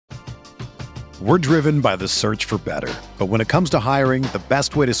We're driven by the search for better. But when it comes to hiring, the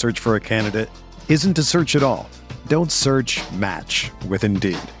best way to search for a candidate isn't to search at all. Don't search, match with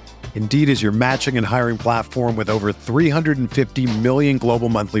Indeed. Indeed is your matching and hiring platform with over 350 million global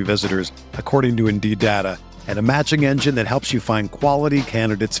monthly visitors, according to Indeed data, and a matching engine that helps you find quality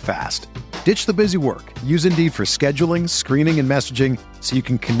candidates fast. Ditch the busy work. Use Indeed for scheduling, screening, and messaging so you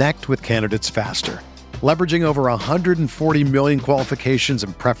can connect with candidates faster. Leveraging over 140 million qualifications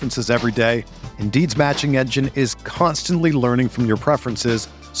and preferences every day, Indeed's matching engine is constantly learning from your preferences,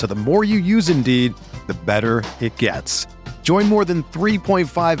 so the more you use Indeed, the better it gets. Join more than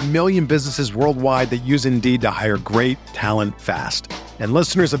 3.5 million businesses worldwide that use Indeed to hire great talent fast. And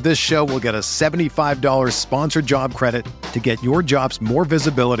listeners of this show will get a $75 sponsored job credit to get your jobs more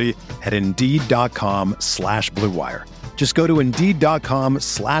visibility at Indeed.com/Blue Wire. Just go to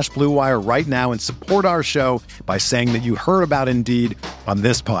Indeed.com/Blue Wire right now and support our show by saying that you heard about Indeed on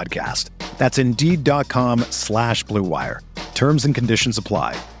this podcast. That's Indeed.com/Blue Wire. Terms and conditions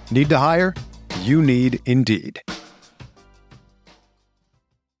apply. Need to hire? You need Indeed.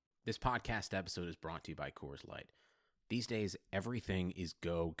 This podcast episode is brought to you by Coors Light. These days, everything is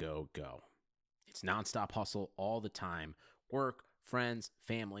go, go, go. It's nonstop hustle all the time. Work, friends,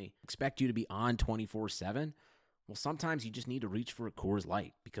 family, expect you to be on 24/7. Well, sometimes you just need to reach for a Coors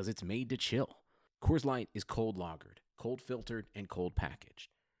Light because it's made to chill. Coors Light is cold lagered, cold filtered, and cold packaged.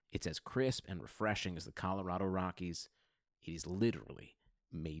 It's as crisp and refreshing as the Colorado Rockies. It is literally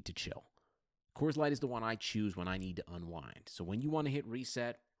made to chill. Coors Light is the one I choose when I need to unwind. So when you want to hit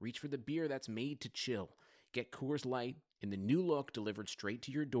reset, reach for the beer that's made to chill. Get Coors Light in the new look delivered straight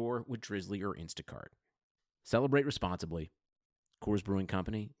to your door with Drizzly or Instacart. Celebrate responsibly. Coors Brewing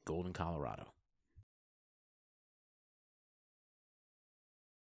Company, Golden, Colorado.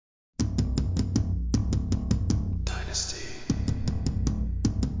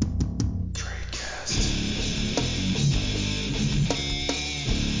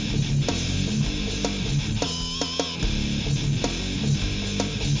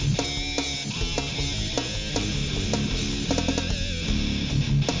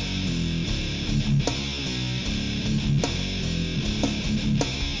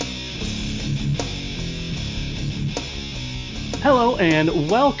 Hello and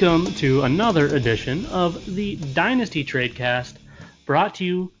welcome to another edition of the Dynasty Tradecast, brought to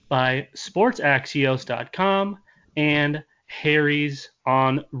you by SportsAxios.com and Harry's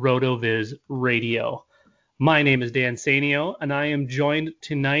on RotoViz Radio. My name is Dan Sanio, and I am joined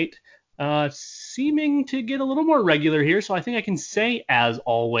tonight, seeming to get a little more regular here, so I think I can say, as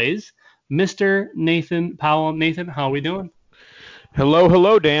always, Mr. Nathan Powell. Nathan, how are we doing?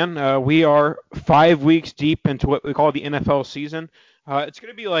 Hello, Dan. We are 5 weeks deep into what we call the NFL season. It's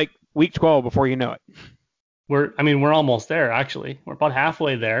going to be like week 12 before you know it. We're almost there, actually. We're about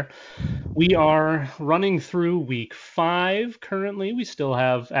halfway there. We are running through week 5 currently. We still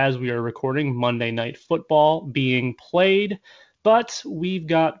have, as we are recording, Monday Night Football being played, but we've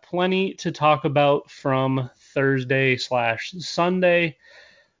got plenty to talk about from Thursday/Sunday.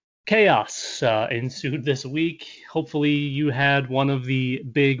 Chaos ensued this week. Hopefully you had one of the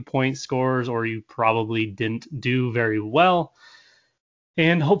big point scorers, or you probably didn't do very well.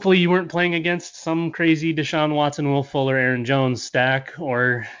 And hopefully you weren't playing against some crazy Deshaun Watson, Will Fuller, Aaron Jones stack,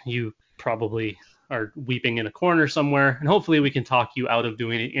 or you probably are weeping in a corner somewhere. And hopefully we can talk you out of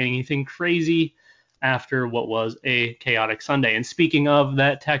doing anything crazy after what was a chaotic Sunday. And speaking of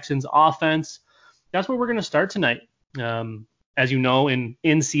that Texans offense, that's where we're going to start tonight. As you know,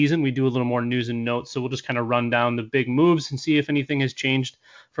 in season, we do a little more news and notes, so we'll just kind of run down the big moves and see if anything has changed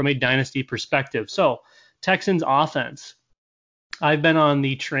from a dynasty perspective. So, Texans offense. I've been on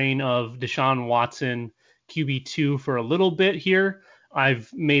the train of Deshaun Watson QB2 for a little bit here.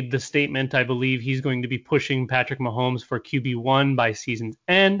 I've made the statement, I believe he's going to be pushing Patrick Mahomes for QB1 by season's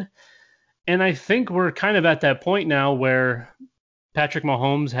end. And I think we're kind of at that point now where Patrick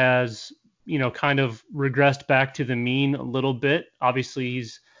Mahomes has kind of regressed back to the mean a little bit. Obviously,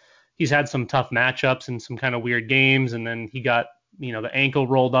 he's had some tough matchups and some kind of weird games, and then he got, the ankle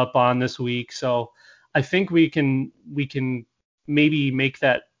rolled up on this week. So I think we can maybe make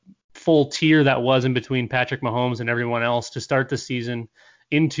that full tier that was in between Patrick Mahomes and everyone else to start the season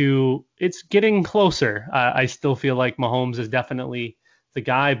into it's getting closer. I still feel like Mahomes is definitely the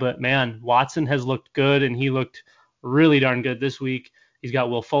guy, but man, Watson has looked good, and he looked really darn good this week. He's got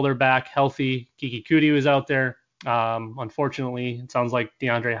Will Fuller back, healthy. Kiki Kuti was out there. Unfortunately, it sounds like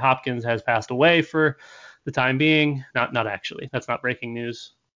DeAndre Hopkins has passed away for the time being. Not actually. That's not breaking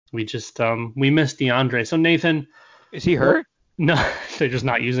news. We just we missed DeAndre. So Nathan, is he hurt? No, they're just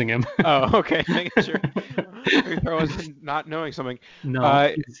not using him. Oh, okay. Making sure. I was not knowing something.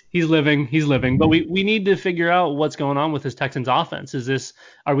 No, he's living. He's living. But we need to figure out what's going on with this Texans offense.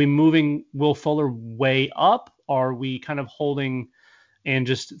 Are we moving Will Fuller way up? Are we kind of holding and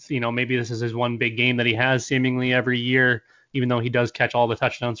just, maybe this is his one big game that he has seemingly every year, even though he does catch all the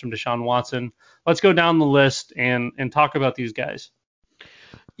touchdowns from Deshaun Watson. Let's go down the list and talk about these guys.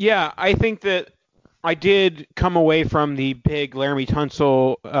 Yeah, I think that I did come away from the big Laramie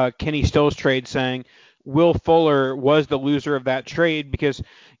Tunsil, Kenny Stills trade saying Will Fuller was the loser of that trade because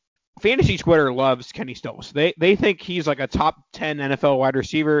fantasy Twitter loves Kenny Stills. They think he's like a top 10 NFL wide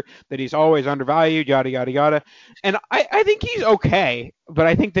receiver, that he's always undervalued, yada, yada, yada. And I think he's okay, but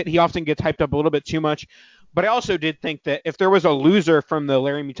I think that he often gets hyped up a little bit too much. But I also did think that if there was a loser from the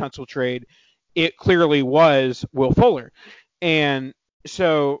Laramie Tunsil trade, it clearly was Will Fuller. And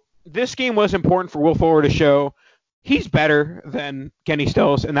so this game was important for Will Fuller to show he's better than Kenny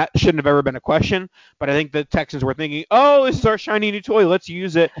Stills, and that shouldn't have ever been a question. But I think the Texans were thinking, oh, this is our shiny new toy, let's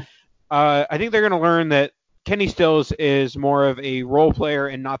use it. I think they're going to learn that Kenny Stills is more of a role player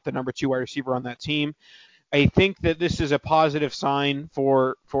and not the number 2 wide receiver on that team. I think that this is a positive sign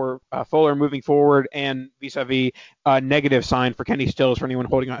for Fuller moving forward, and vis-a-vis a negative sign for Kenny Stills for anyone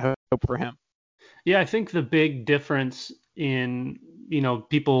holding out hope for him. Yeah, I think the big difference in,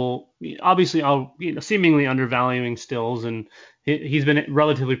 people obviously seemingly undervaluing Stills, and he's been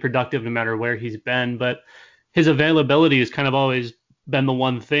relatively productive no matter where he's been, but his availability has kind of always been the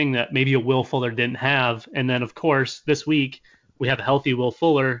one thing that maybe a Will Fuller didn't have. And then, of course, this week we have a healthy Will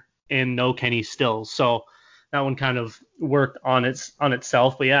Fuller and no Kenny Stills. So that one kind of worked on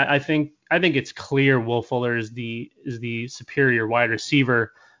itself. But yeah, I think it's clear Will Fuller is the superior wide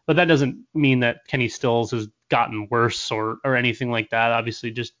receiver. But that doesn't mean that Kenny Stills has gotten worse or anything like that.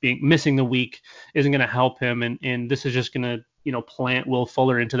 Obviously, just missing the week isn't going to help him, and this is just going to plant Will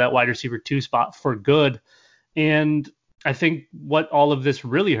Fuller into that wide receiver 2 spot for good. And I think what all of this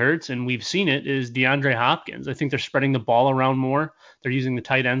really hurts, and we've seen it, is DeAndre Hopkins. I think they're spreading the ball around more. They're using the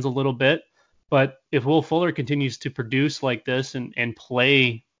tight ends a little bit. But if Will Fuller continues to produce like this and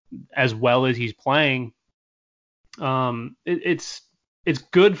play as well as he's playing, it's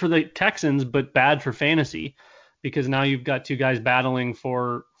good for the Texans, but bad for fantasy, because now you've got 2 guys battling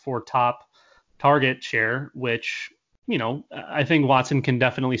for top target share, which, I think Watson can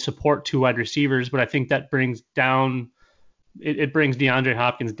definitely support 2 wide receivers, but I think that brings down it brings DeAndre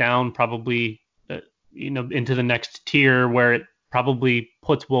Hopkins down probably, into the next tier, where it probably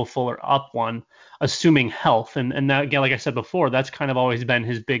puts Will Fuller up one, assuming health. And that, again, like I said before, that's kind of always been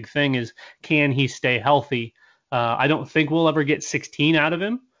his big thing, is can he stay healthy? I don't think we'll ever get 16 out of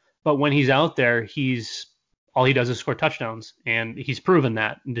him, but when he's out there, all he does is score touchdowns, and he's proven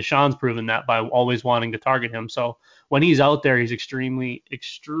that. And Deshaun's proven that by always wanting to target him. So when he's out there, he's extremely,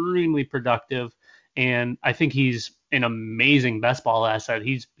 extremely productive, and I think he's an amazing best ball asset.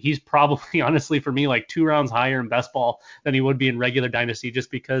 He's probably, honestly, for me, like 2 rounds higher in best ball than he would be in regular dynasty,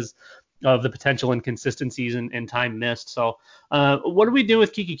 just because of the potential inconsistencies and time missed. So what do we do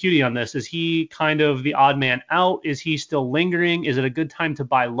with Kiki Cutie on this? Is he kind of the odd man out? Is he still lingering? Is it a good time to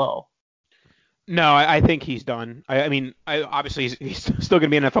buy low? No, I think he's done. I mean, obviously he's still going to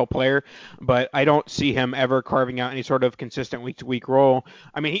be an NFL player, but I don't see him ever carving out any sort of consistent week-to-week role.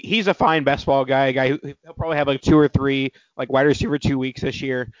 I mean, he's a fine best ball guy, a guy he'll probably have like 2 or 3 like wide receiver 2 weeks this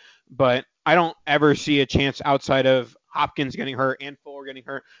year, but I don't ever see a chance outside of Hopkins getting hurt and Fuller getting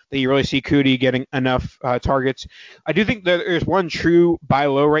hurt that you really see Cootie getting enough targets. I do think that there's one true buy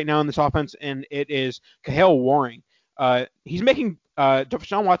low right now in this offense, and it is Kahale Warring. He's making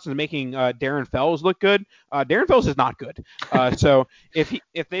Deshaun Watson is making Darren Fells look good. Darren Fells is not good. So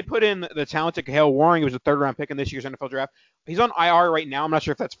if they put in the talented Kahale Warring, who was a 3rd-round pick in this year's NFL draft, he's on IR right now. I'm not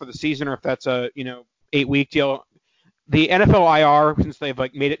sure if that's for the season or if that's a 8-week deal. The NFL IR, since they've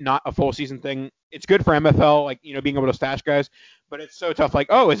like made it not a full season thing, it's good for MFL, being able to stash guys. But it's so tough. Like,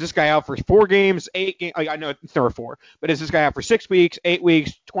 oh, is this guy out for 4 games, 8 games? Like, I know it's never 4, but is this guy out for 6 weeks, 8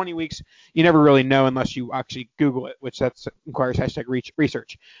 weeks, 20 weeks? You never really know unless you actually Google it, which requires #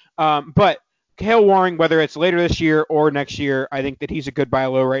 research. But Kahale Warring, whether it's later this year or next year, I think that he's a good buy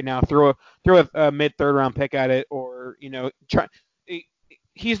low right now. Throw a mid 3rd round pick at it, or try.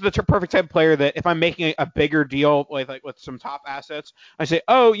 He's the perfect type of player that if I'm making a bigger deal with some top assets, I say,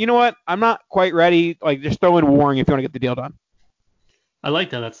 oh, you know what? I'm not quite ready. Like, just throw in Warring if you want to get the deal done. I like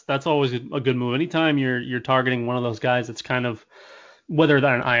that. That's always a good move. Anytime you're targeting one of those guys that's kind of, whether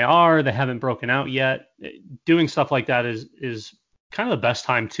they're an IR, they haven't broken out yet, doing stuff like that is kind of the best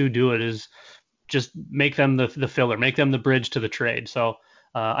time to do it, is just make them the filler, make them the bridge to the trade. So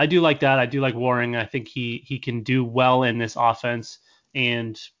I do like that. I do like Waring. I think he can do well in this offense,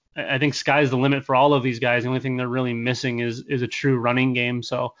 and I think sky's the limit for all of these guys. The only thing they're really missing is a true running game.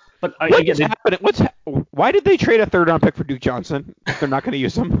 So, but What's happening? Why did they trade a third-round pick for Duke Johnson if they're not going to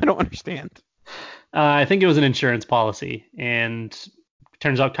use him? I don't understand. I think it was an insurance policy, and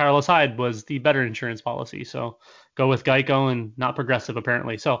turns out Carlos Hyde was the better insurance policy. So go with Geico and not Progressive,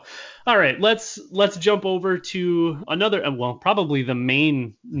 apparently. So, all right, let's jump over to another, well, probably the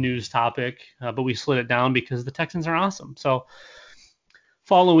main news topic, but we slid it down because the Texans are awesome. So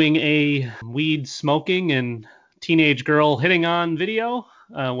following a weed smoking and teenage girl hitting on video,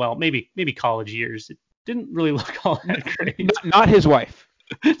 well, maybe college years, it didn't really look all that great. Not his wife.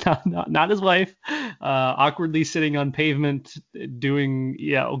 not his wife, awkwardly sitting on pavement doing,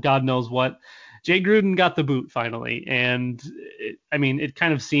 God knows what. Jay Gruden got the boot finally, and it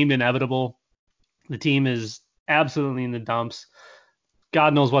kind of seemed inevitable. The team is absolutely in the dumps.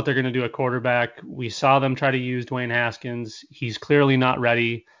 God knows what they're going to do at quarterback. We saw them try to use Dwayne Haskins. He's clearly not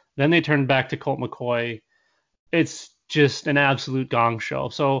ready. Then they turned back to Colt McCoy. It's just an absolute gong show.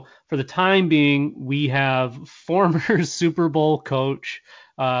 So for the time being, we have former Super Bowl coach,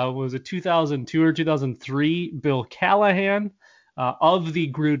 was it 2002 or 2003, Bill Callahan, of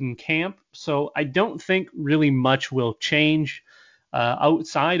the Gruden camp. So I don't think really much will change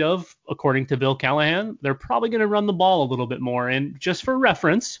outside of, according to Bill Callahan, they're probably going to run the ball a little bit more. And just for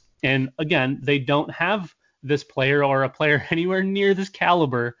reference, and again, they don't have this player or a player anywhere near this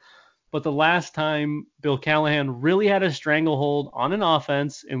caliber, but the last time Bill Callahan really had a stranglehold on an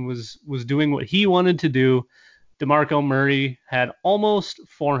offense and was doing what he wanted to do, DeMarco Murray had almost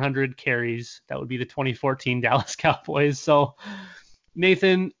 400 carries. That would be the 2014 Dallas Cowboys. So,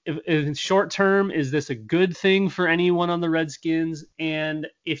 Nathan, in short term, is this a good thing for anyone on the Redskins? And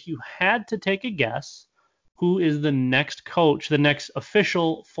if you had to take a guess, who is the next coach, the next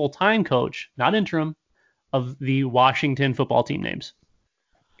official full-time coach, not interim, of the Washington football team names?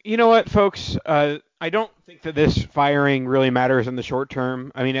 You know what, folks? I don't think that this firing really matters in the short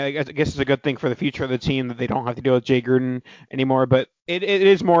term. I mean, I guess it's a good thing for the future of the team that they don't have to deal with Jay Gruden anymore, but it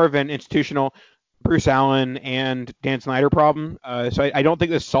is more of an institutional Bruce Allen and Dan Snyder problem. So I don't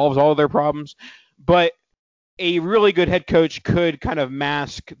think this solves all of their problems, but a really good head coach could kind of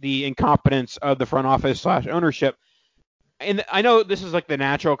mask the incompetence of the front office / ownership. And I know this is like the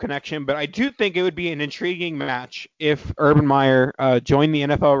natural connection, but I do think it would be an intriguing match if Urban Meyer joined the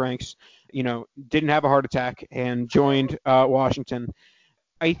NFL ranks, didn't have a heart attack and joined Washington.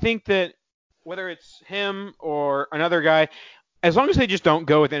 I think that whether it's him or another guy, as long as they just don't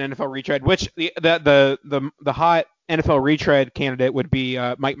go with an NFL retread, which the hot NFL retread candidate would be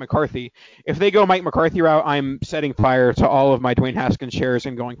Mike McCarthy. If they go Mike McCarthy route, I'm setting fire to all of my Dwayne Haskins shares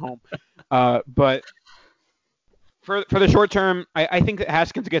and going home. But for the short term, I think that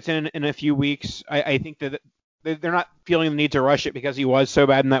Haskins gets in a few weeks. I think that they're not feeling the need to rush it because he was so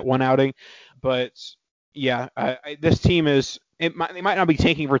bad in that one outing. But yeah, this team they might not be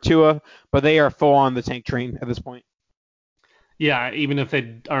tanking for Tua, but they are full on the tank train at this point. Yeah, even if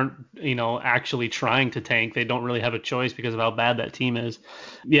they aren't, actually trying to tank, they don't really have a choice because of how bad that team is.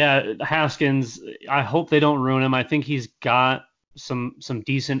 Yeah, Haskins, I hope they don't ruin him. I think he's got some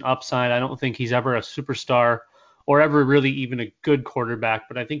decent upside. I don't think he's ever a superstar or ever really even a good quarterback,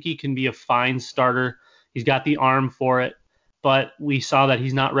 but I think he can be a fine starter. He's got the arm for it, but we saw that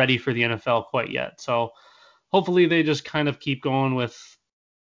he's not ready for the NFL quite yet. So hopefully they just kind of keep going with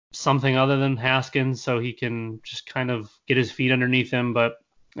something other than Haskins so he can just kind of get his feet underneath him. But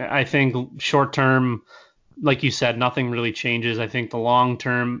I think short term, like you said, nothing really changes. I think the long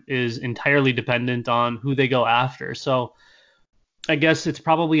term is entirely dependent on who they go after. So I guess it's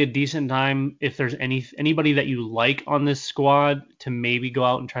probably a decent time if there's anybody that you like on this squad to maybe go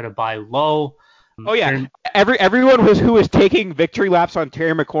out and try to buy low. Oh yeah, everyone who was taking victory laps on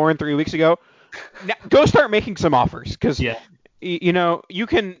Terry McLaurin 3 weeks ago, now go start making some offers because you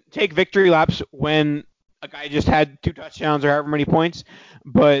can take victory laps when a guy just had 2 touchdowns or however many points,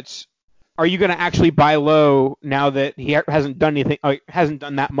 but are you going to actually buy low now that he hasn't done anything, hasn't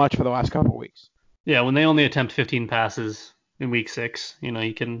done that much for the last couple of weeks? Yeah, when they only attempt 15 passes in week 6,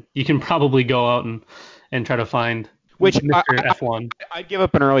 you can probably go out and try to find Mr. F1. I'd give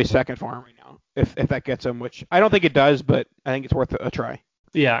up an early second for him right now if that gets him, which I don't think it does, but I think it's worth a try.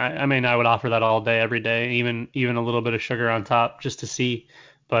 Yeah, I mean, I would offer that all day, every day, even a little bit of sugar on top just to see.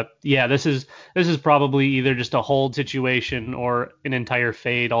 But yeah, this is probably either just a hold situation or an entire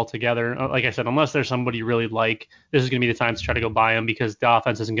fade altogether. Like I said, unless there's somebody you really like, this is going to be the time to try to go buy them because the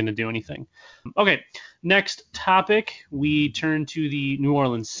offense isn't going to do anything. Okay, next topic, we turn to the New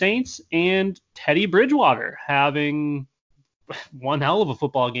Orleans Saints and Teddy Bridgewater having one hell of a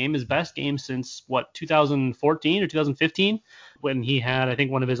football game, his best game since 2014 or 2015, when he had, I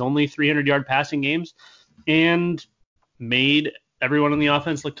think, one of his only 300-yard passing games, and made everyone on the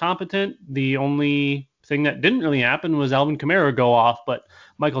offense look competent. The only thing that didn't really happen was Alvin Kamara go off, but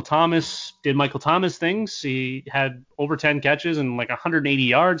Michael Thomas did Michael Thomas things. He had over 10 catches and like 180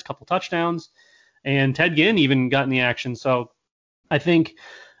 yards, a couple touchdowns, and Ted Ginn even got in the action. So I think,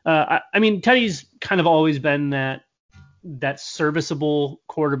 I mean, Teddy's kind of always been that serviceable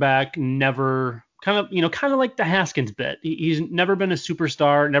quarterback, never kind of like the Haskins bit. He's never been a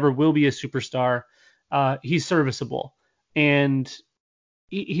superstar, never will be a superstar. He's serviceable, and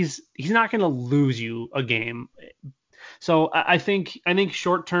he's not going to lose you a game. So I think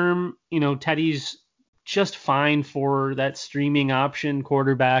short term, Teddy's just fine for that streaming option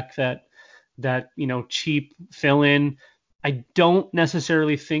quarterback, that cheap fill in. I don't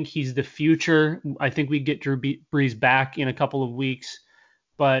necessarily think he's the future. I think we get Drew Brees back in a couple of weeks,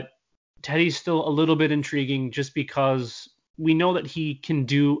 but Teddy's still a little bit intriguing just because we know that he can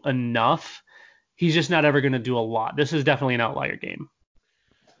do enough. He's just not ever going to do a lot. This is definitely an outlier game.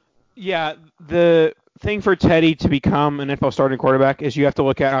 Yeah, the thing for Teddy to become an NFL starting quarterback is you have to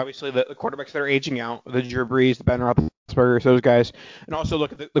look at, obviously, the quarterbacks that are aging out, the Drew Brees, the Ben Roethlisberger, those guys, and also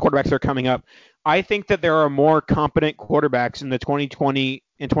look at the quarterbacks that are coming up. I think that there are more competent quarterbacks in the 2020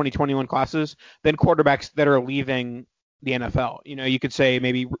 and 2021 classes than quarterbacks that are leaving the NFL. You could say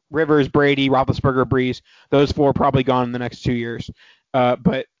maybe Rivers, Brady, Roethlisberger, Brees. Those four are probably gone in the next 2 years.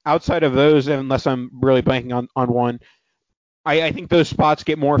 But outside of those, unless I'm really blanking on one, I think those spots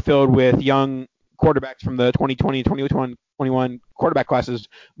get more filled with young quarterbacks from the 2020 and 2021 quarterback classes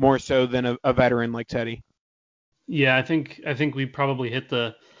more so than a veteran like Teddy. Yeah, I think we probably hit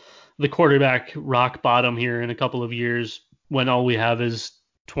the quarterback rock bottom here in a couple of years when all we have is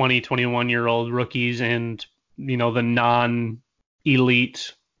 20, 21-year-old rookies and, the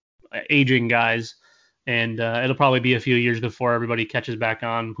non-elite aging guys. And it'll probably be a few years before everybody catches back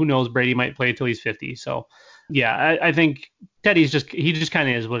on. Who knows? Brady might play until he's 50. So, yeah, I think Teddy's he just kind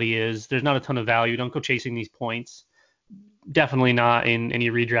of is what he is. There's not a ton of value. Don't go chasing these points. Definitely not in any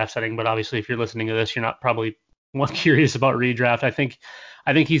redraft setting. But obviously, if you're listening to this, you're not probably curious about redraft. I think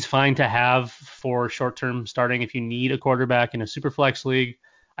he's fine to have for short-term starting if you need a quarterback in a super flex league.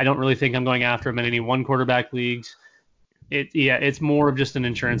 I don't really think I'm going after him in any one quarterback leagues. It's more of just an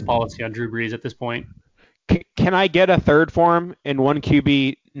insurance policy on Drew Brees at this point. Can I get a third for him in one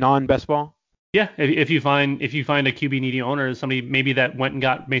QB non-best ball? Yeah, if you find a QB needy owner, somebody maybe that went and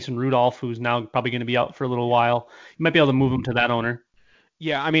got Mason Rudolph, who's now probably going to be out for a little while, you might be able to move him to that owner.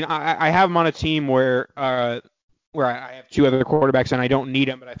 Yeah, I mean, I have him on a team where I have two other quarterbacks and I don't need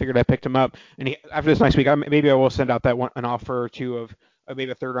him, but I figured I picked him up. And after this next week, maybe I will send out an offer or two of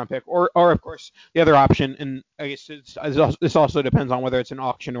maybe a third round pick, or of course the other option. And I guess this also depends on whether it's an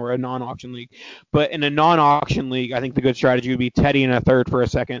auction or a non-auction league. But in a non-auction league, I think the good strategy would be Teddy and a third for a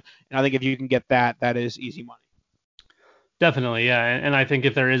second. And I think if you can get that is easy money. Definitely, yeah. And I think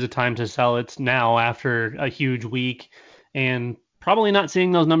if there is a time to sell, it's now after a huge week and probably not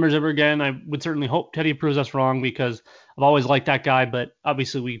seeing those numbers ever again. I would certainly hope Teddy proves us wrong because I've always liked that guy, but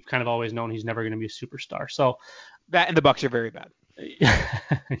obviously we've kind of always known he's never going to be a superstar. So that and the Bucs are very bad.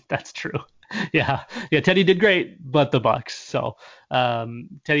 That's true. Yeah. Teddy did great, but the Bucs. So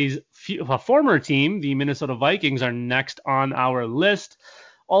Teddy's former team, the Minnesota Vikings, are next on our list.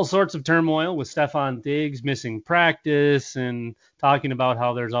 All sorts of turmoil with Stephon Diggs missing practice and talking about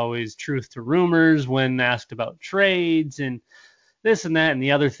how there's always truth to rumors when asked about trades and this and that and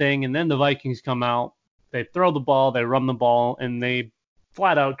the other thing. And then the Vikings come out, they throw the ball, they run the ball, and they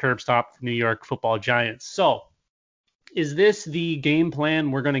flat out curb stomp the New York Football Giants. So is this the game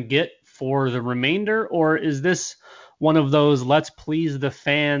plan we're going to get for the remainder, or is this one of those let's please the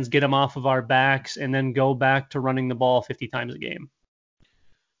fans, get them off of our backs, and then go back to running the ball 50 times a game?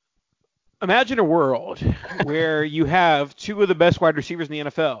 Imagine a world where you have two of the best wide receivers in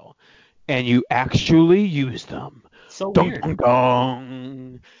the NFL, and you actually use them. So weird. Dun, dun,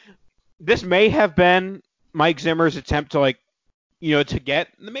 dun. This may have been Mike Zimmer's attempt to to get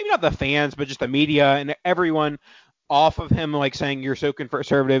maybe not the fans, but just the media and everyone off of him, saying you're so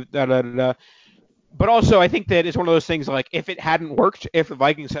conservative, da da da da. But also, I think that it's one of those things if it hadn't worked, if the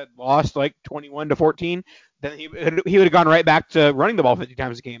Vikings had lost 21-14, then he would have gone right back to running the ball 50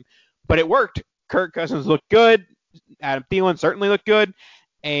 times a game. But it worked. Kirk Cousins looked good. Adam Thielen certainly looked good.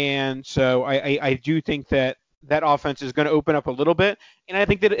 And so I do think that offense is going to open up a little bit. And I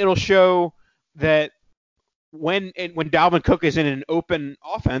think that it'll show that when Dalvin Cook is in an open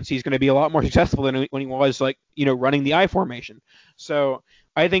offense, he's going to be a lot more successful than when he was running the I formation. So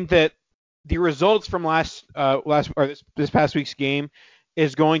I think that the results from this past week's game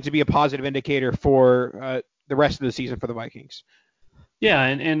is going to be a positive indicator for the rest of the season for the Vikings. Yeah,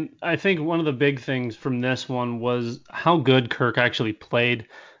 and I think one of the big things from this one was how good Kirk actually played.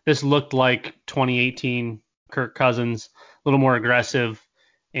 This looked like 2018 Kirk Cousins, a little more aggressive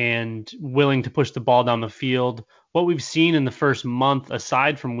and willing to push the ball down the field. What we've seen in the first month,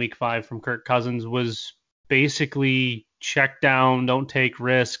 aside from week 5 from Kirk Cousins, was basically check down, don't take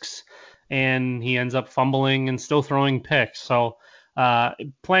risks, and he ends up fumbling and still throwing picks. So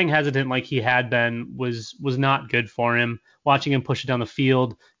playing hesitant like he had been was not good for him. Watching him push it down the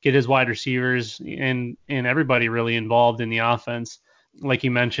field, get his wide receivers and everybody really involved in the offense. Like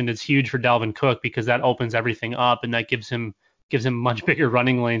you mentioned, it's huge for Dalvin Cook because that opens everything up and that gives him much bigger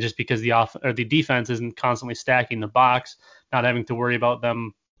running lanes just because the defense isn't constantly stacking the box, not having to worry about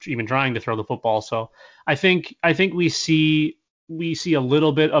them even trying to throw the football. So I think we see a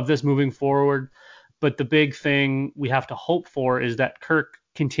little bit of this moving forward, but the big thing we have to hope for is that Kirk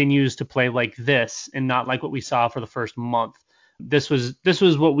continues to play like this and not like what we saw for the first month. This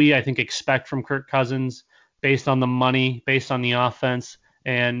was what we, I think, expect from Kirk Cousins based on the money, based on the offense,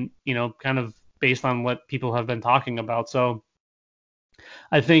 and, kind of based on what people have been talking about. So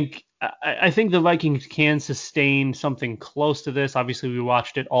I think the Vikings can sustain something close to this. Obviously, we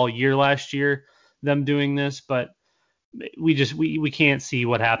watched it all year last year, them doing this, but we can't see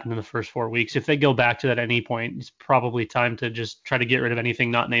what happened in the first 4 weeks. If they go back to that at any point, it's probably time to just try to get rid of anything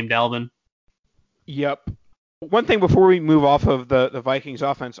not named Dalvin. Yep. One thing before we move off of the Vikings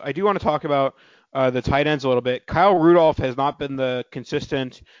offense, I do want to talk about the tight ends a little bit. Kyle Rudolph has not been the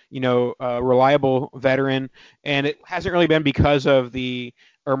consistent, reliable veteran, and it hasn't really been because of the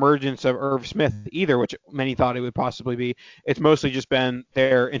emergence of Irv Smith either, which many thought it would possibly be. It's mostly just been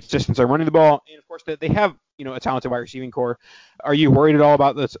their insistence on running the ball, and of course they have a talented wide receiving core. Are you worried at all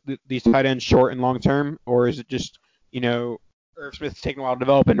about these tight ends short and long term, or is it just Irv Smith's taking a while to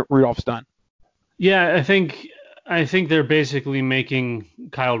develop and Rudolph's done? Yeah, I think they're basically making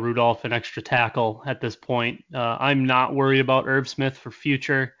Kyle Rudolph an extra tackle at this point. I'm not worried about Irv Smith for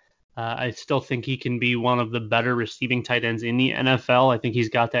future. I still think he can be one of the better receiving tight ends in the NFL. I think he's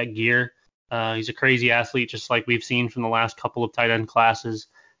got that gear. He's a crazy athlete, just like we've seen from the last couple of tight end classes.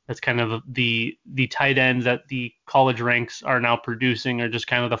 That's kind of the tight ends that the college ranks are now producing are just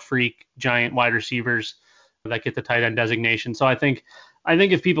kind of the freak giant wide receivers that get the tight end designation. So I think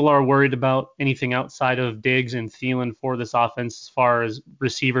if people are worried about anything outside of Diggs and Thielen for this offense as far as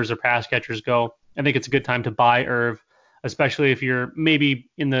receivers or pass catchers go, I think it's a good time to buy Irv, especially if you're maybe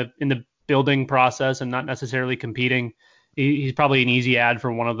in the building process and not necessarily competing. He's probably an easy add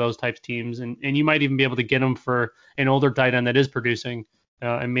for one of those types of teams, and you might even be able to get him for an older tight end that is producing,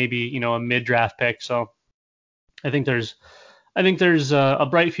 and maybe a mid-draft pick. So I think there's a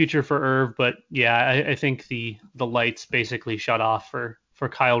bright future for Irv, but yeah, I think the lights basically shut off for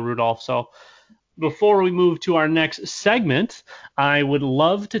Kyle Rudolph. So before we move to our next segment, I would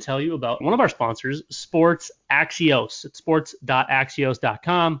love to tell you about one of our sponsors, Sports Axios. It's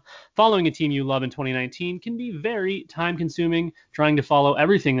sports.axios.com. Following a team you love in 2019 can be very time-consuming. Trying to follow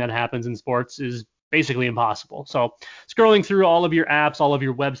everything that happens in sports is basically impossible. So scrolling through all of your apps, all of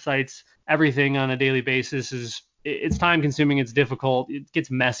your websites, everything on a daily basis it's time consuming. It's difficult. It gets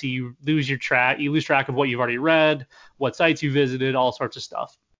messy. You lose track of what you've already read, what sites you visited, all sorts of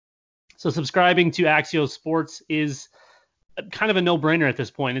stuff. So subscribing to Axios Sports is kind of a no-brainer at this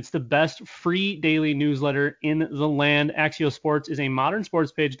point. It's the best free daily newsletter in the land. Axios Sports is a modern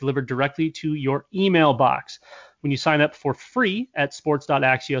sports page delivered directly to your email box. When you sign up for free at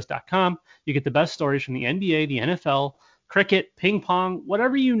sports.axios.com, you get the best stories from the NBA, the NFL, cricket, ping pong,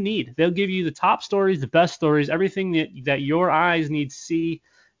 whatever you need. They'll give you the top stories, the best stories, everything that your eyes need to see,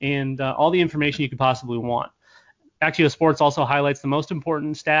 and all the information you could possibly want. Axios Sports also highlights the most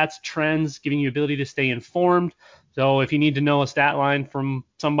important stats, trends, giving you ability to stay informed. So if you need to know a stat line from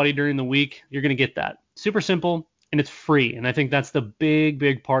somebody during the week, you're going to get that. Super simple, and it's free. And I think that's the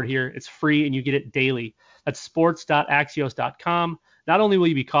big part here. It's free, and you get it daily. That's sports.axios.com. Not only will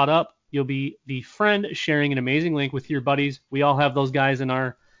you be caught up, you'll be the friend sharing an amazing link with your buddies. We all have those guys in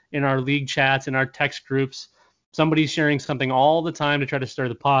our league chats, in our text groups. Somebody's sharing something all the time to try to stir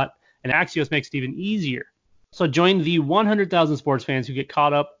the pot, and Axios makes it even easier. So join the 100,000 sports fans who get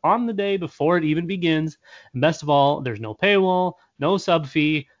caught up on the day before it even begins. And best of all, there's no paywall, no sub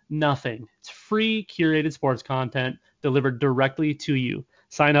fee, nothing. It's free curated sports content delivered directly to you.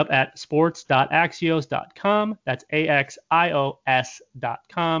 Sign up at sports.axios.com. That's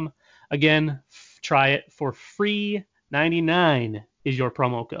AXIOS.com. Again, try it for free 99 is your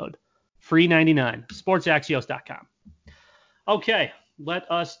promo code. Free 99. Sportsaxios.com. Okay, let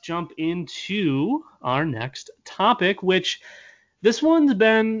us jump into our next topic, which this one's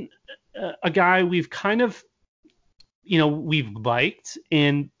been a guy we've kind of, we've liked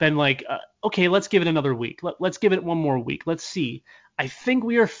and been like, okay, let's give it another week. Let's give it one more week. Let's see. I think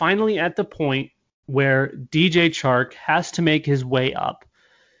we are finally at the point where DJ Chark has to make his way up.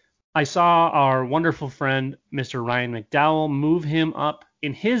 I saw our wonderful friend, Mr. Ryan McDowell, move him up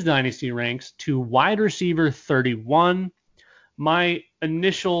in his dynasty ranks to wide receiver 31. My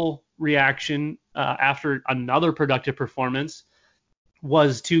initial reaction after another productive performance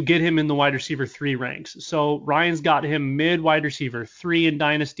was to get him in the wide receiver 3 ranks. So Ryan's got him mid wide receiver 3 in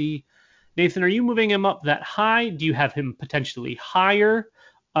dynasty. Nathan, are you moving him up that high? Do you have him potentially higher?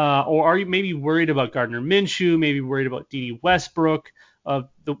 Or are you maybe worried about Gardner Minshew, maybe worried about D.D. Westbrook,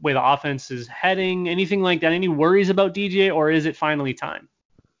 the way the offense is heading, anything like that? Any worries about DJ, or is it finally time?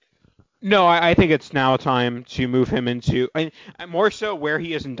 No, I think it's now time to move him into more so where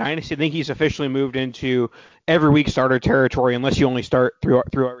he is in Dynasty. I think he's officially moved into every week starter territory, unless you only start through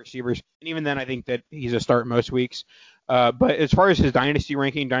our receivers. And even then, I think that he's a start most weeks. But as far as his Dynasty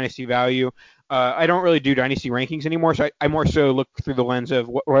ranking, Dynasty value, I don't really do Dynasty rankings anymore. So I more so look through the lens of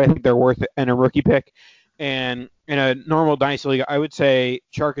what I think they're worth in a rookie pick. And in a normal Dynasty league, I would say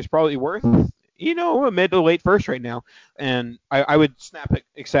Chark is probably worth a mid to late first right now. And I would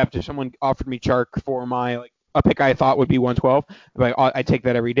accept if someone offered me Chark for my a pick I thought would be 112. But I take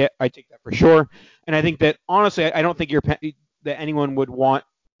that every day. I take that for sure. And I think that honestly, I don't think that anyone would want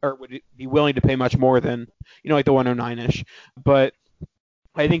or would be willing to pay much more than like the 109-ish. But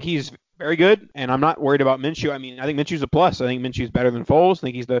I think he's very good, and I'm not worried about Minshew. I mean, I think Minshew's a plus. I think Minshew's better than Foles. I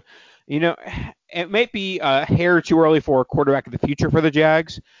think he's it might be a hair too early for a quarterback of the future for the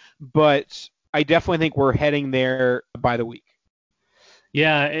Jags, but I definitely think we're heading there by the week.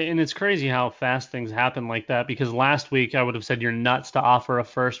 Yeah, and it's crazy how fast things happen like that, because last week I would have said you're nuts to offer a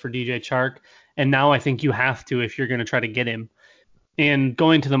first for DJ Chark, and now I think you have to if you're going to try to get him. And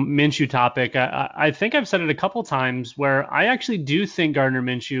going to the Minshew topic, I think I've said it a couple times where I actually do think Gardner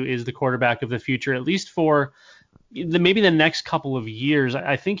Minshew is the quarterback of the future, at least for maybe the next couple of years.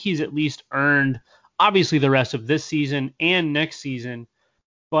 I think he's at least earned, obviously, the rest of this season and next season.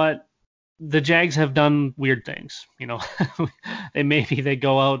 But the Jags have done weird things. They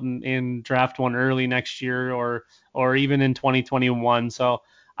go out and draft one early next year or even in 2021. So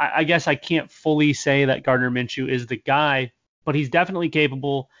I guess I can't fully say that Gardner Minshew is the guy, but he's definitely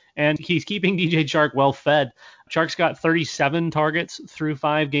capable, and he's keeping DJ Chark well fed. Chark's got 37 targets through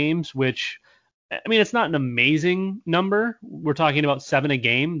 5 games, which, I mean, it's not an amazing number. We're talking about 7 a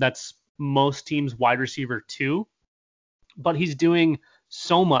game. That's most teams' wide receiver 2. But he's doing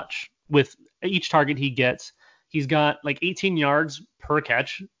so much with each target he gets. He's got 18 yards per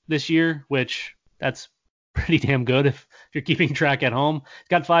catch this year, which that's pretty damn good if you're keeping track at home. He's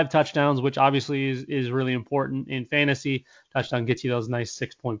got 5 touchdowns, which obviously is really important in fantasy. Touchdown gets you those nice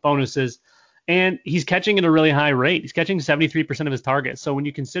 6-point bonuses. And he's catching at a really high rate. He's catching 73% of his targets. So when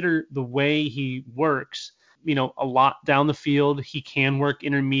you consider the way he works, a lot down the field, he can work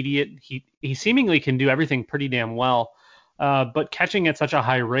intermediate. He seemingly can do everything pretty damn well. But catching at such a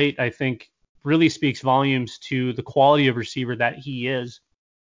high rate, I think, really speaks volumes to the quality of receiver that he is.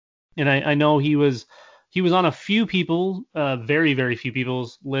 And I know he was on a few people, very, very few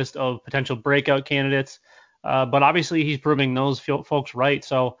people's list of potential breakout candidates. But obviously he's proving those folks right.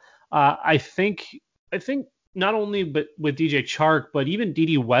 So I think not only but with DJ Chark, but even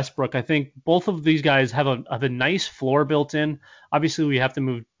D.D. Westbrook, I think both of these guys have a nice floor built in. Obviously we have to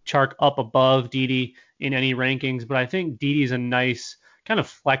move Chark up above D.D. in any rankings, but I think D.D. is a nice kind of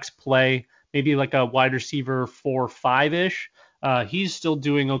flex play, maybe like a wide receiver 4-5-ish. He's still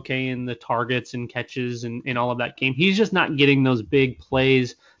doing okay in the targets and catches and all of that game. He's just not getting those big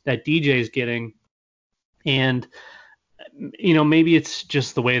plays that DJ's getting. And, maybe it's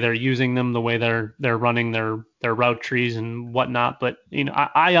just the way they're using them, the way they're running their route trees and whatnot. But,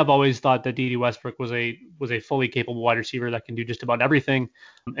 I have always thought that D.D. Westbrook was a fully capable wide receiver that can do just about everything.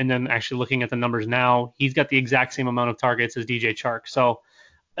 And then actually looking at the numbers now, he's got the exact same amount of targets as DJ Chark. So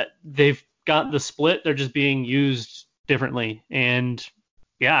they've got the split. They're just being used differently. And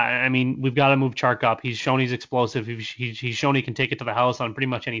yeah, I mean, we've got to move Chark up. He's shown he's explosive. He's shown he can take it to the house on pretty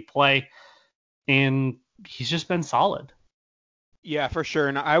much any play. And he's just been solid. Yeah, for sure.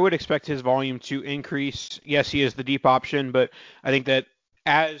 And I would expect his volume to increase. Yes, he is the deep option, but I think that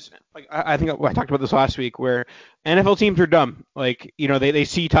I think I talked about this last week where NFL teams are dumb. They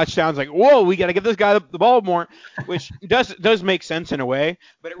see touchdowns whoa, we got to give this guy the ball more, which does make sense in a way,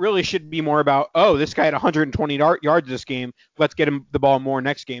 but it really should be more about, this guy had 120 yards this game. Let's get him the ball more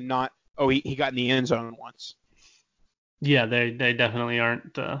next game, not, he got in the end zone once. Yeah, they definitely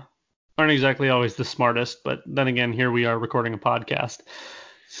aren't exactly always the smartest, but then again, here we are recording a podcast.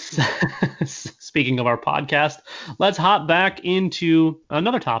 Speaking of our podcast, let's hop back into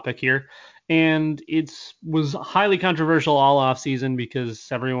another topic here. And it was highly controversial all off season because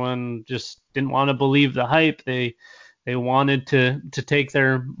everyone just didn't want to believe the hype. They wanted to take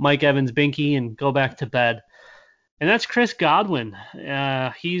their Mike Evans binky and go back to bed. And that's Chris Godwin.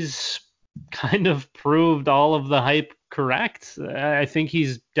 He's kind of proved all of the hype correct. I think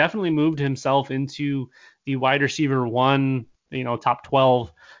he's definitely moved himself into the wide receiver one, top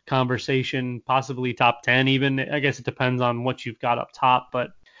 12 conversation, possibly top 10 even. I guess it depends on what you've got up top,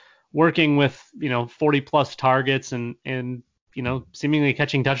 but working with, 40 plus targets and seemingly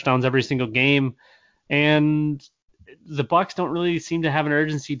catching touchdowns every single game. And the Bucs don't really seem to have an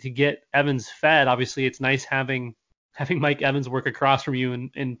urgency to get Evans fed. Obviously, it's nice having Mike Evans work across from you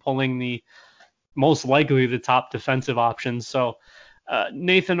and pulling the most likely the top defensive options. So,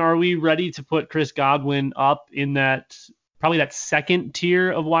 Nathan, are we ready to put Chris Godwin up in that probably that second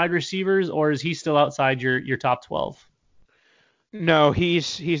tier of wide receivers, or is he still outside your top 12? No,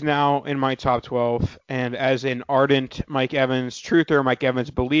 he's now in my top 12, and as an ardent Mike Evans truther, Mike Evans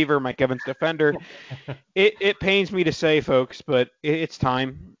believer, Mike Evans defender, it pains me to say, folks, but it's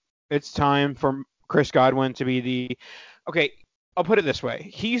time. It's time for Chris Godwin to be the okay. I'll put it this way: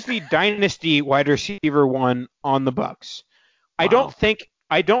 he's the dynasty wide receiver one on the Bucs. Wow.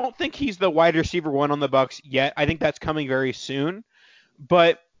 I don't think he's the wide receiver one on the Bucs yet. I think that's coming very soon,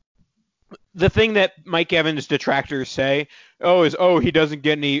 but the thing that Mike Evans detractors say, he doesn't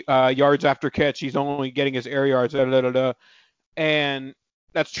get any yards after catch. He's only getting his air yards. And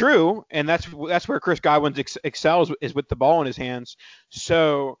that's true, and that's where Chris Godwin excels is with the ball in his hands.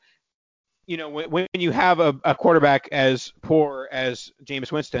 So, when you have a quarterback as poor as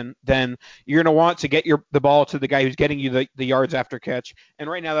Jameis Winston, then you're going to want to get the ball to the guy who's getting you the yards after catch. And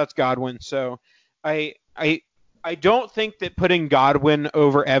right now that's Godwin. So I don't think that putting Godwin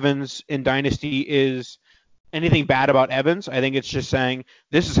over Evans in Dynasty is anything bad about Evans. I think it's just saying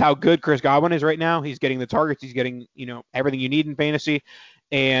this is how good Chris Godwin is right now. He's getting the targets. He's getting, everything you need in fantasy.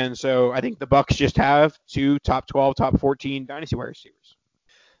 And so I think the Bucs just have two top 12, top 14 Dynasty wide receivers.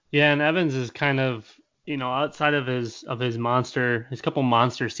 Yeah, and Evans is kind of, outside of his couple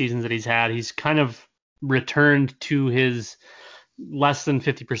monster seasons that he's had, he's kind of returned to his less than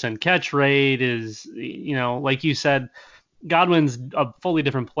 50% catch rate. Is, like you said, Godwin's a fully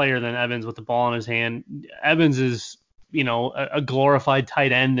different player than Evans with the ball in his hand. Evans is, a glorified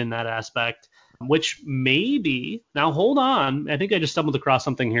tight end in that aspect, which maybe, now hold on, I think I just stumbled across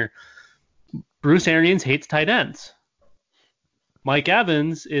something here. Bruce Arians hates tight ends. Mike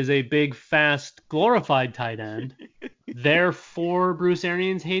Evans is a big, fast, glorified tight end. Therefore, Bruce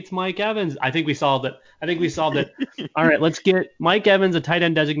Arians hates Mike Evans. I think we solved it. All right, let's get Mike Evans a tight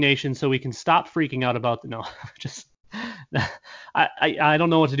end designation so we can stop freaking out about I don't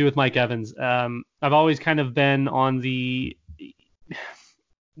know what to do with Mike Evans. I've always kind of been on the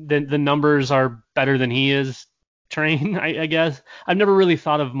numbers are better than he is train, I guess. I've never really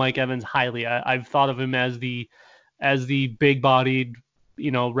thought of Mike Evans highly. I've thought of him as the big-bodied,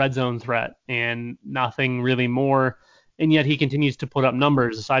 red zone threat and nothing really more. And yet he continues to put up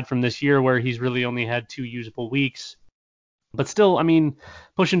numbers aside from this year where he's really only had 2 usable weeks. But still,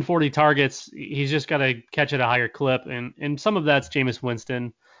 pushing 40 targets, he's just got to catch at a higher clip. And some of that's Jameis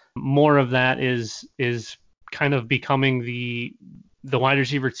Winston. More of that is kind of becoming the wide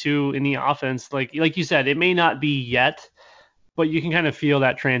receiver 2 in the offense. Like you said, it may not be yet, but you can kind of feel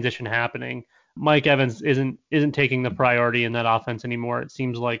that transition happening. Mike Evans isn't taking the priority in that offense anymore. It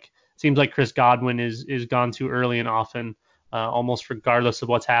seems like Chris Godwin is gone too early and often, almost regardless of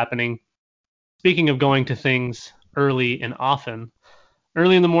what's happening. Speaking of going to things early and often,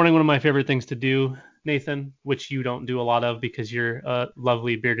 early in the morning, one of my favorite things to do, Nathan, which you don't do a lot of because you're a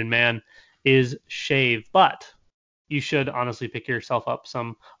lovely bearded man, is shave. But you should honestly pick yourself up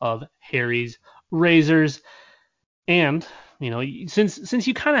some of Harry's razors. And since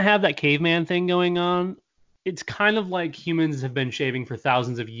you kind of have that caveman thing going on, it's kind of like humans have been shaving for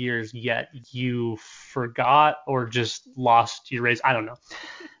thousands of years, yet you forgot or just lost your razor. I don't know.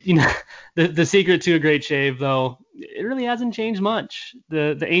 The secret to a great shave, though, it really hasn't changed much.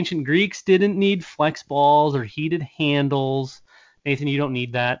 The ancient Greeks didn't need flex balls or heated handles. Nathan, you don't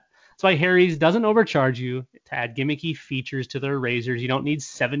need that. That's why Harry's doesn't overcharge you to add gimmicky features to their razors. You don't need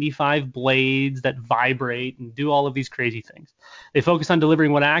 75 blades that vibrate and do all of these crazy things. They focus on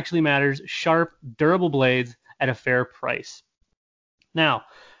delivering what actually matters, sharp, durable blades at a fair price. Now,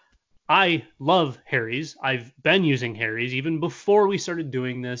 I love Harry's. I've been using Harry's even before we started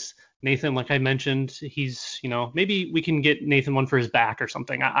doing this. Nathan, like I mentioned, he's, maybe we can get Nathan one for his back or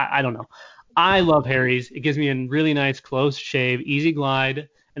something. I don't know. I love Harry's. It gives me a really nice close shave, easy glide.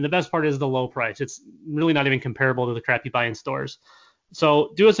 And the best part is the low price. It's really not even comparable to the crap you buy in stores.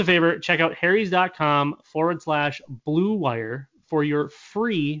 So do us a favor, check out harrys.com/Blue Wire for your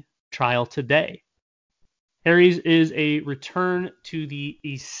free trial today. Harry's is a return to the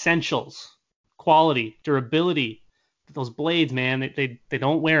essentials, quality, durability. Those blades, man, they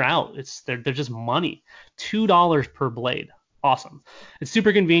don't wear out. They're just money. $2 per blade. Awesome. It's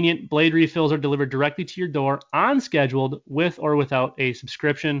super convenient. Blade refills are delivered directly to your door on scheduled with or without a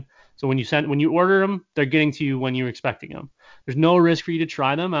subscription. So when you order them, they're getting to you when you're expecting them. There's no risk for you to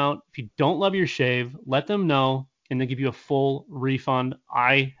try them out. If you don't love your shave, let them know and they give you a full refund.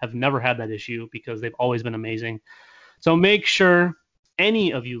 I have never had that issue because they've always been amazing. So make sure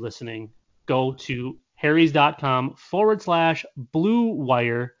any of you listening go to harrys.com/Blue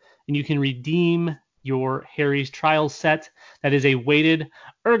Wire and you can redeem your Harry's trial set. That is a weighted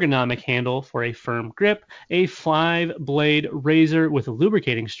ergonomic handle for a firm grip, a 5-blade razor with a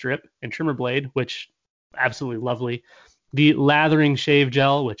lubricating strip and trimmer blade, which absolutely lovely. The lathering shave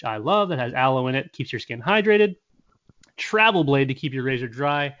gel, which I love, that has aloe in it, keeps your skin hydrated. Travel blade to keep your razor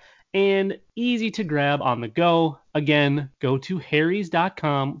dry, and easy to grab on the go. Again, go to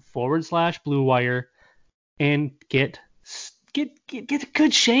harrys.com/Blue Wire and get a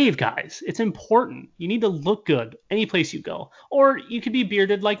good shave, guys. It's important. You need to look good any place you go. Or you could be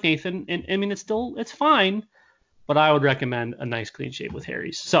bearded like Nathan, and I mean, it's fine, but I would recommend a nice clean shave with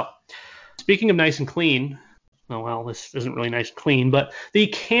Harry's. So, speaking of nice and clean, oh well, this isn't really nice and clean, but the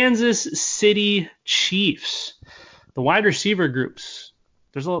Kansas City Chiefs, the wide receiver groups,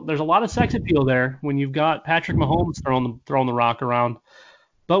 there's a lot of sex appeal there when you've got Patrick Mahomes throwing the rock around,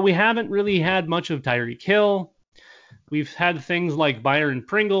 but we haven't really had much of Tyreek Hill. We've had things like Byron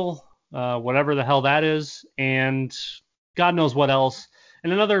Pringle, whatever the hell that is, and God knows what else.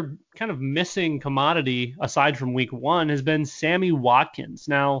 And another kind of missing commodity aside from week 1 has been Sammy Watkins.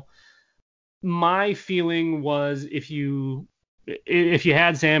 Now, my feeling was if you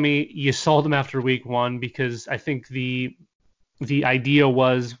had Sammy, you sold him after week 1 because I think the idea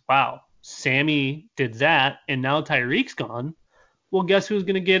was, wow, Sammy did that, and now Tyreek's gone. Well, guess who's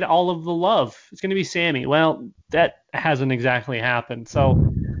going to get all of the love? It's going to be Sammy. Well, that hasn't exactly happened.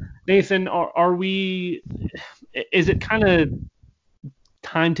 So, Nathan, is it kind of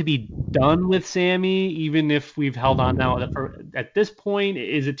time to be done with Sammy, even if we've held on now at this point?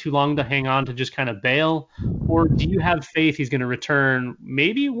 Is it too long to hang on to just kind of bail? Or do you have faith he's going to return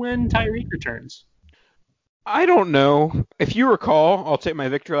maybe when Tyreek returns? I don't know. If you recall, I'll take my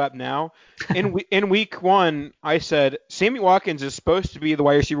victory lap now. In week 1, I said Sammy Watkins is supposed to be the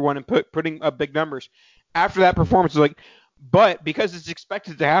wide receiver 1 and putting up big numbers. After that performance, but because it's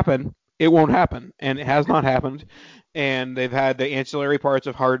expected to happen, it won't happen, and it has not happened. And they've had the ancillary parts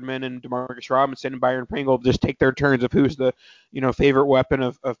of Hardman and Demarcus Robinson and Byron Pringle just take their turns of who's the favorite weapon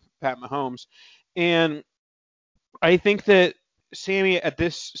of Pat Mahomes. And I think that Sammy at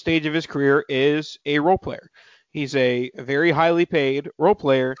this stage of his career is a role player. He's a very highly paid role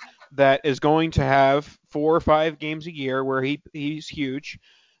player that is going to have 4 or 5 games a year where he's huge,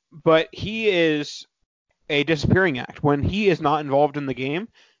 but he is a disappearing act. When he is not involved in the game,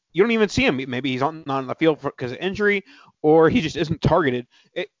 you don't even see him. Maybe he's not on the field because of injury, or he just isn't targeted.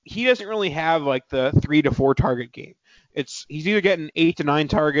 He doesn't really have like the 3 to 4 target game. He's either getting 8 to 9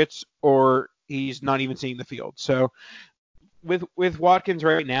 targets or he's not even seeing the field. So with Watkins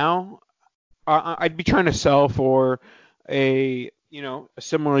right now, I'd be trying to sell for a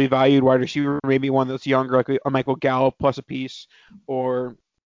similarly valued wide receiver, maybe one that's younger, like a Michael Gallup plus a piece, or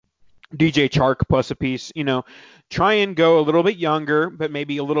DJ Chark plus a piece. Try and go a little bit younger, but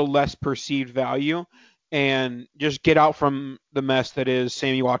maybe a little less perceived value, and just get out from the mess that is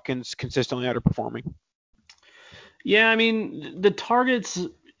Sammy Watkins consistently underperforming. Yeah, I mean, the targets,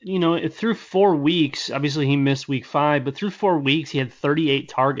 through 4 weeks, obviously he missed week 5, but through 4 weeks he had 38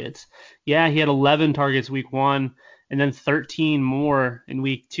 targets. Yeah, he had 11 targets week 1 and then 13 more in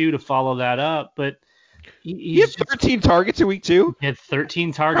week 2 to follow that up. But he had 13 targets in week 2? He had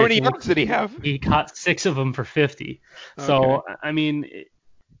 13 targets. How many yards did he have? He caught 6 of them for 50. Okay. So, I mean,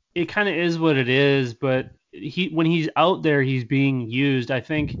 it kind of is what it is, but when he's out there, he's being used. I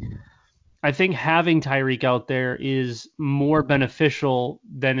think having Tyreek out there is more beneficial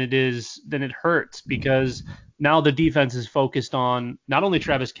than it hurts, because now the defense is focused on not only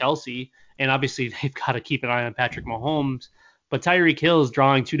Travis Kelce, and obviously they've got to keep an eye on Patrick Mahomes, but Tyreek Hill is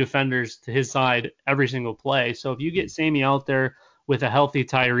drawing 2 defenders to his side every single play. So if you get Sammy out there with a healthy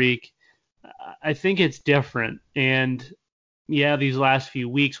Tyreek, I think it's different. And yeah, these last few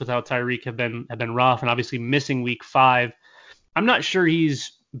weeks without Tyreek have been rough, and obviously missing week 5. I'm not sure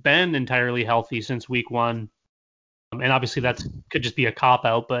he's been entirely healthy since week 1. And obviously that could just be a cop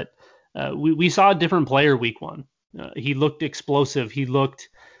out, but we saw a different player week 1. He looked explosive. He looked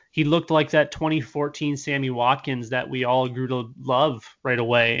like that 2014 Sammy Watkins that we all grew to love right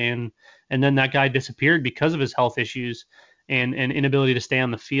away, and then that guy disappeared because of his health issues and inability to stay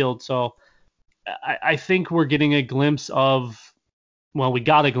on the field. So I think we're getting a glimpse of, well, we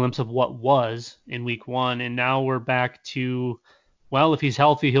got a glimpse of what was in week 1, and now we're back to, well, if he's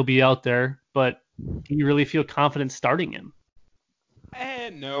healthy, he'll be out there, but do you really feel confident starting him?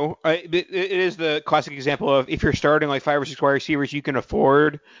 No, it is the classic example of if you're starting like 5 or 6 wide receivers, you can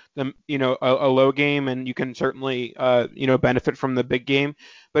afford them, a low game, and you can certainly, benefit from the big game.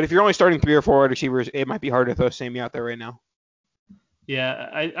 But if you're only starting 3 or 4 wide receivers, it might be hard to throw Sammy out there right now. Yeah,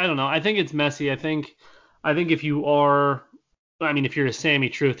 I don't know. I think it's messy. I think if you are, I mean, if you're a Sammy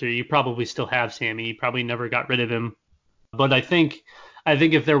truther, you probably still have Sammy. You probably never got rid of him. But I think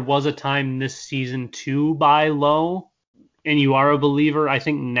if there was a time this season to buy low, and you are a believer, I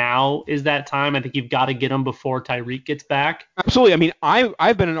think now is that time. I think you've got to get him before Tyreek gets back. Absolutely. I mean,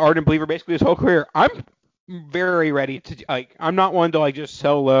 I've been an ardent believer basically this whole career. I'm very ready to, like, I'm not one to like just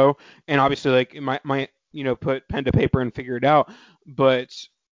sell low and obviously like my put pen to paper and figure it out. But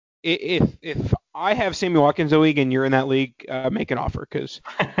if I have Sammy Watkins in the league and you're in that league, make an offer, because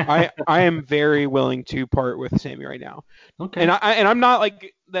I am very willing to part with Sammy right now. Okay. And I'm not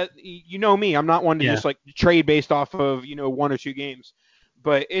like that. Me. I'm not one to just like trade based off of 1 or 2 games.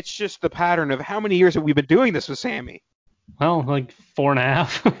 But it's just the pattern of how many years have we been doing this with Sammy? Well, like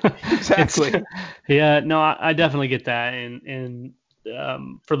 4.5. Exactly. Yeah. No, I definitely get that. And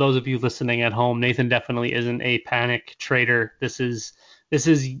for those of you listening at home, Nathan definitely isn't a panic trader. This is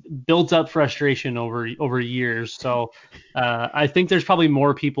built up frustration over years. So I think there's probably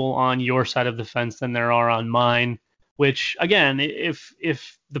more people on your side of the fence than there are on mine. Which, again, if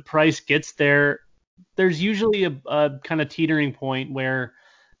the price gets there, there's usually a kind of teetering point where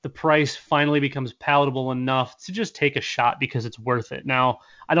the price finally becomes palatable enough to just take a shot because it's worth it. Now,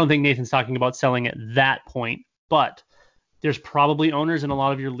 I don't think Nathan's talking about selling at that point, but there's probably owners in a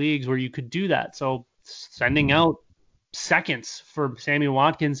lot of your leagues where you could do that. So sending out seconds for Sammy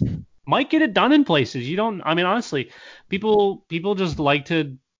Watkins might get it done in places. Honestly, people just like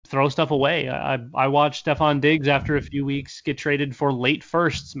to throw stuff away. I watched Stephon Diggs after a few weeks get traded for late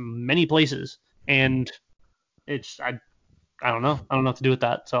firsts many places, and I don't know. I don't know what to do with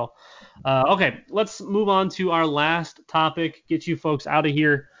that. So, okay, let's move on to our last topic. Get you folks out of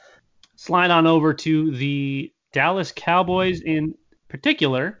here. Slide on over to the Dallas Cowboys, in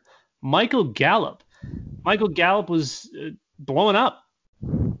particular, Michael Gallup. Michael Gallup was blowing up.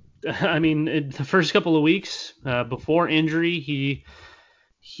 I mean, the first couple of weeks before injury,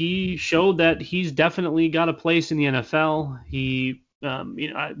 he showed that he's definitely got a place in the NFL.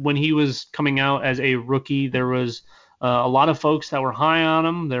 When he was coming out as a rookie, there was a lot of folks that were high on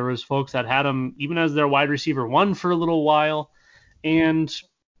him. There was folks that had him even as their wide receiver 1 for a little while. And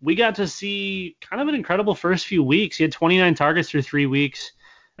we got to see kind of an incredible first few weeks. He had 29 targets through 3 weeks.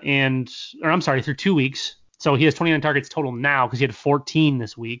 Through 2 weeks. So he has 29 targets total now because he had 14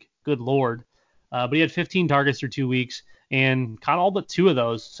 this week. Good Lord. But he had 15 targets through 2 weeks and caught all but 2 of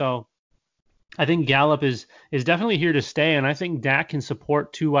those. So I think Gallup is definitely here to stay, and I think Dak can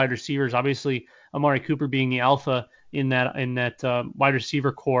support 2 wide receivers. Obviously, Amari Cooper being the alpha in that wide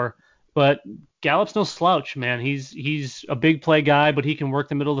receiver core, but Gallup's no slouch, man. He's a big play guy, but he can work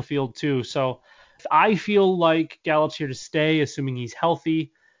the middle of the field too. So I feel like Gallup's here to stay, assuming he's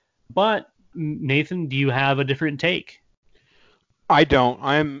healthy. But Nathan, do you have a different take? I don't.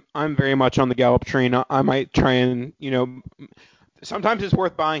 I'm very much on the Gallup train. I might try and sometimes it's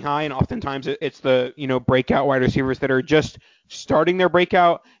worth buying high, and oftentimes it's the breakout wide receivers that are just starting their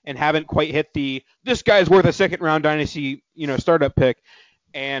breakout and haven't quite hit this guy's worth a second round dynasty startup pick.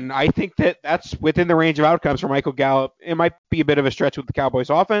 And I think that's within the range of outcomes for Michael Gallup. It might be a bit of a stretch with the Cowboys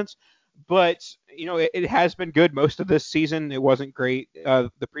offense, but it has been good most of this season. It wasn't great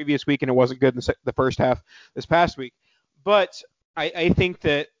the previous week, and it wasn't good in the first half this past week. But I think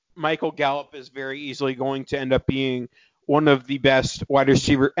that Michael Gallup is very easily going to end up being one of the best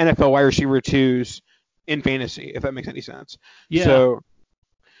NFL wide receiver 2s in fantasy, if that makes any sense. Yeah.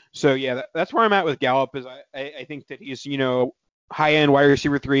 So yeah, that's where I'm at with Gallup. Is I think that he's high end wide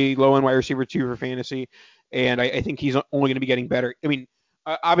receiver 3, low end wide receiver 2 for fantasy, and I think he's only going to be getting better. I mean,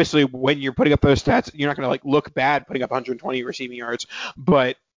 obviously when you're putting up those stats, you're not going to look bad putting up 120 receiving yards,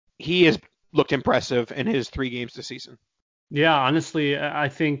 but he has looked impressive in his 3 games this season. Yeah, honestly, I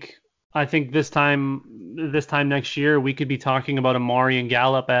think I think this time next year, we could be talking about Amari and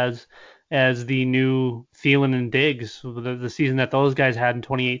Gallup as the new Thielen and Diggs, the season that those guys had in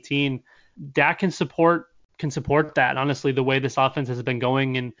 2018. Dak can support that. Honestly, the way this offense has been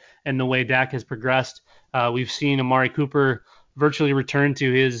going and the way Dak has progressed, we've seen Amari Cooper virtually return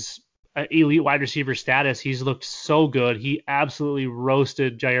to his elite wide receiver status. He's looked so good. He absolutely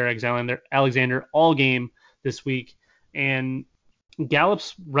roasted Jair Alexander all game this week, and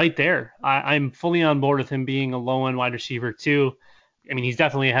Gallup's right there. I'm fully on board with him being a low-end wide receiver too. I mean, he's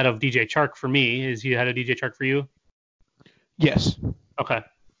definitely ahead of DJ Chark for me. Is he ahead of DJ Chark for you? Yes. Okay.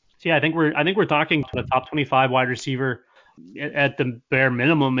 So yeah, I think we're talking to a top 25 wide receiver at the bare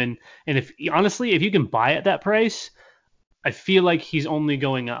minimum. And if honestly, if you can buy at that price, I feel like he's only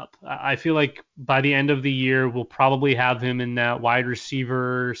going up. I feel like by the end of the year, we'll probably have him in that wide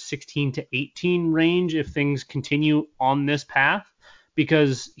receiver 16 to 18 range if things continue on this path,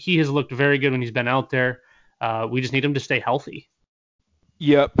 because he has looked very good when he's been out there. We just need him to stay healthy.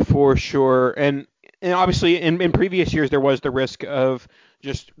 Yep, for sure. And obviously in previous years, there was the risk of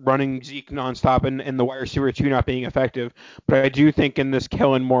just running Zeke nonstop and the wide receiver 2 not being effective. But I do think in this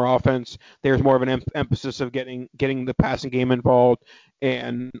Kellen Moore offense, there's more of an emphasis of getting the passing game involved.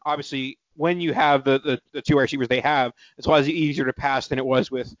 And obviously, when you have the 2 wide receivers they have, it's a lot easier to pass than it was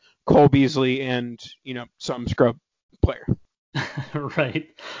with Cole Beasley and some scrub player. Right.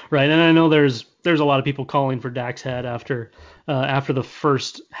 And I know there's a lot of people calling for Dak's head after the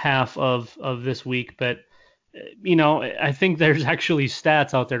first half of this week, but I think there's actually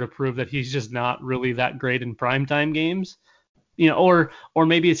stats out there to prove that he's just not really that great in primetime games. Or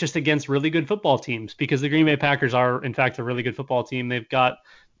maybe it's just against really good football teams, because the Green Bay Packers are in fact a really good football team. They've got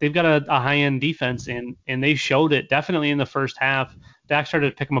a high-end defense, and they showed it definitely in the first half. Dak started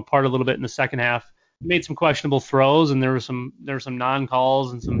to pick them apart a little bit in the second half. Made some questionable throws, and there were some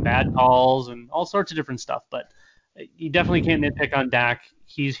non-calls and some bad calls and all sorts of different stuff. But you definitely can't nitpick on Dak.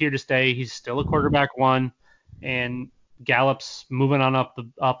 He's here to stay. He's still a quarterback 1, and Gallup's moving on up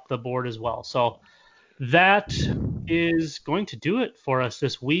the board as well. So that is going to do it for us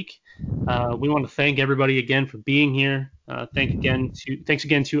this week. We want to thank everybody again for being here. Thanks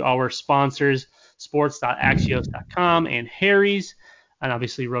again to our sponsors, sports.axios.com and Harry's, and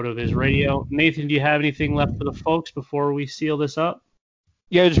obviously RotoViz Radio. Nathan, do you have anything left for the folks before we seal this up?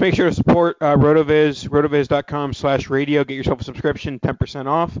 Yeah, just make sure to support RotoViz, rotoviz.com/radio. Get yourself a subscription, 10%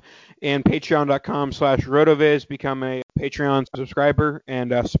 off. And patreon.com/RotoViz. Become a Patreon subscriber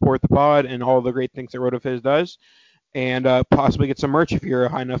and support the pod and all the great things that RotoViz does. And possibly get some merch if you're a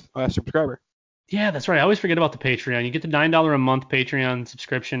high enough subscriber. Yeah, that's right. I always forget about the Patreon. You get the $9 a month Patreon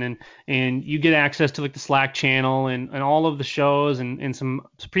subscription, and you get access to like the Slack channel and all of the shows and some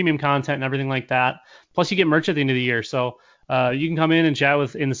premium content and everything like that. Plus, you get merch at the end of the year. So you can come in and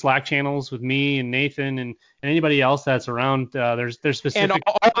chat in the Slack channels with me and Nathan and anybody else that's around. There's specific, and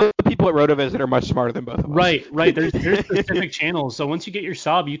all the people at RotoViz that are much smarter than both of us. Right. There's specific channels. So once you get your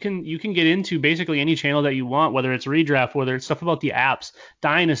sub, you can get into basically any channel that you want, whether it's redraft, whether it's stuff about the apps,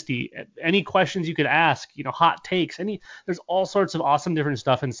 Dynasty, any questions you could ask, hot takes, there's all sorts of awesome different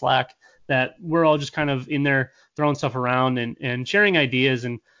stuff in Slack that we're all just kind of in there throwing stuff around and sharing ideas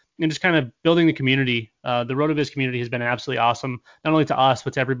and just kind of building the community. The RotoViz community has been absolutely awesome, not only to us,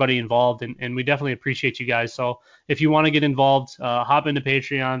 but to everybody involved. And we definitely appreciate you guys. So if you want to get involved, hop into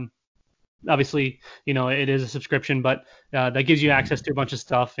Patreon. Obviously, it is a subscription, but that gives you access to a bunch of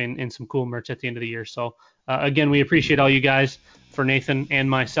stuff and some cool merch at the end of the year. So again, we appreciate all you guys. For Nathan and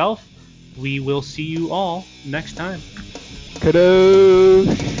myself, we will see you all next time.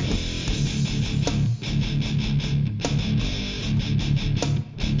 Kadosh.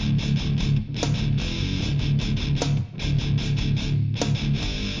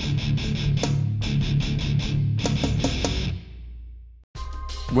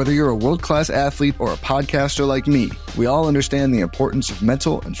 Whether you're a world-class athlete or a podcaster like me, we all understand the importance of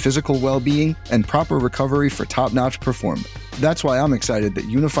mental and physical well-being and proper recovery for top-notch performance. That's why I'm excited that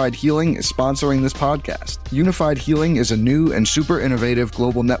Unified Healing is sponsoring this podcast. Unified Healing is a new and super innovative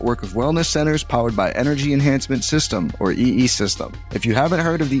global network of wellness centers powered by Energy Enhancement System, or EE System. If you haven't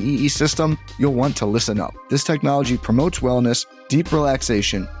heard of the EE System, you'll want to listen up. This technology promotes wellness, deep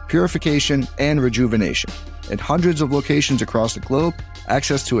relaxation, purification, and rejuvenation. At hundreds of locations across the globe,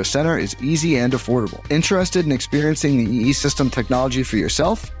 access to a center is easy and affordable. Interested in experiencing the EE System technology for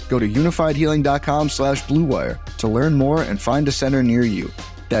yourself? Go to unifiedhealing.com/bluewire to learn more and find a center near you.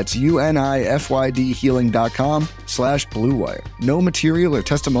 That's unifydhealing.com/Blue Wire. No material or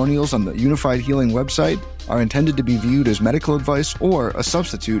testimonials on the Unified Healing website are intended to be viewed as medical advice or a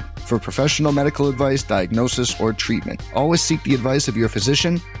substitute for professional medical advice, diagnosis, or treatment. Always seek the advice of your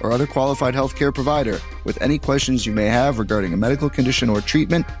physician or other qualified healthcare provider with any questions you may have regarding a medical condition or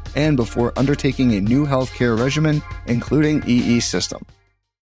treatment and before undertaking a new healthcare regimen, including EE system.